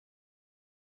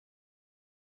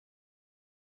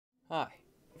Hi,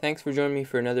 thanks for joining me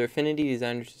for another Affinity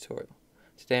Designer tutorial.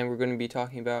 Today we're going to be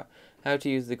talking about how to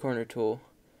use the corner tool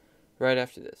right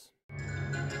after this.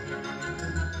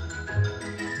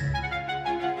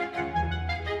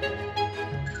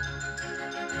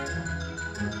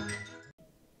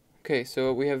 Okay, so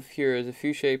what we have here is a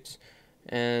few shapes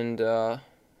and a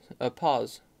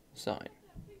pause sign.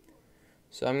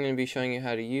 So I'm going to be showing you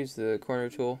how to use the corner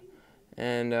tool,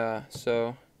 and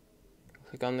so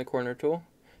click on the corner tool.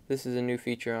 This is a new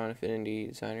feature on Affinity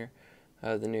Designer,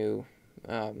 the new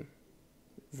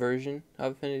version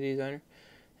of Affinity Designer.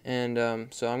 And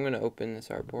so I'm going to open this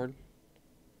artboard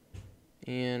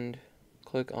and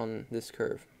click on this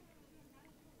curve.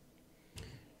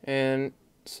 And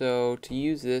so to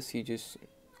use this, you just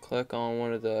click on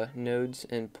one of the nodes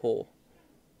and pull,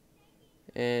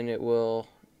 and it will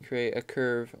create a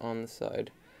curve on the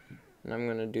side. And I'm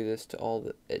going to do this to all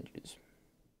the edges.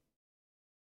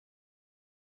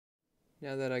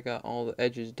 Now that I got all the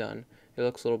edges done, it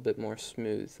looks a little bit more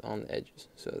smooth on the edges,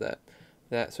 so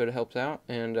that sort of helps out.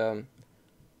 And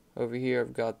over here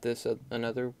I've got this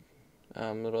another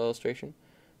little illustration,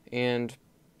 and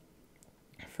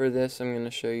for this I'm going to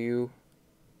show you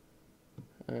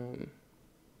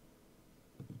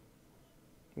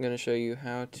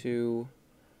how to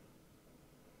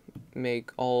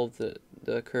make all of the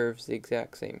curves the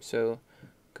exact same. So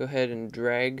go ahead and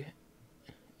drag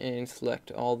and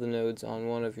select all the nodes on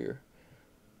one of your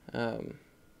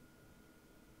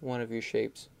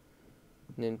shapes,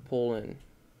 and then pull in.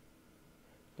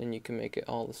 Then you can make it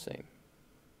all the same.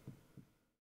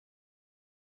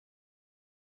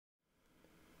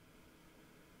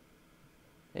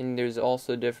 And there's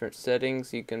also different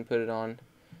settings you can put it on.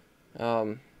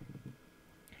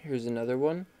 Here's another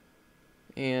one,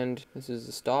 and this is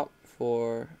the stop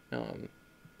for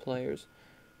players.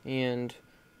 And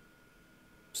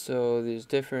so there's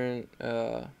different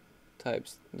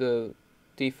types. The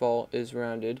default is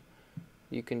rounded.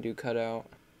 You can do cutout.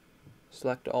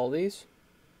 Select all these,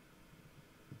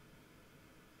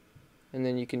 and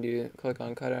then you can click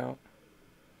on cutout,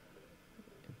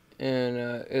 and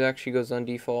it actually goes on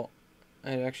default.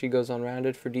 It actually goes on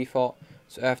rounded for default.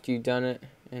 So after you've done it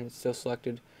and it's still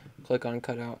selected, click on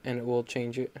cutout and it will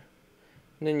change it.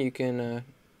 And then you can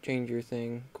change your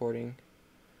thing according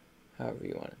however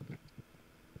you want it.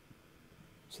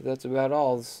 So that's about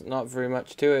all. There's not very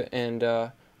much to it.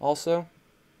 And also,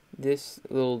 this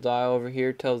little dial over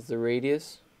here tells the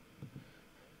radius.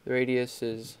 The radius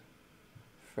is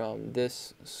from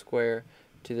this square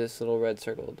to this little red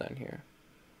circle down here.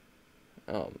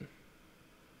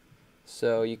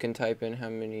 So you can type in how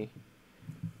many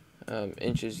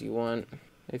inches you want,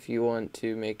 if you want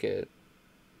to make it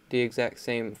the exact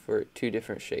same for two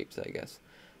different shapes, I guess.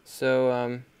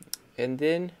 So and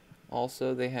then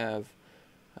also they have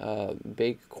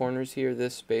big corners here.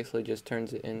 This basically just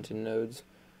turns it into nodes,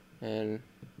 and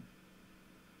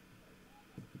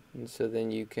so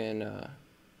then you can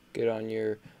get on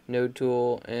your node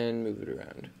tool and move it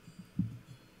around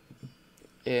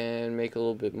and make it a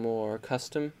little bit more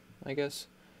custom, I guess.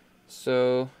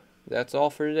 So that's all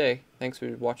for today. Thanks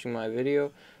for watching my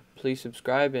video. Please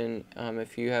subscribe, and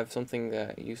if you have something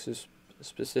that you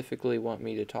specifically want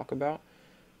me to talk about,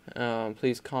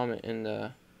 please comment in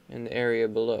the area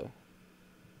below.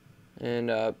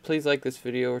 And please like this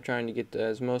video. We're trying to get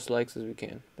as most likes as we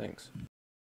can. Thanks.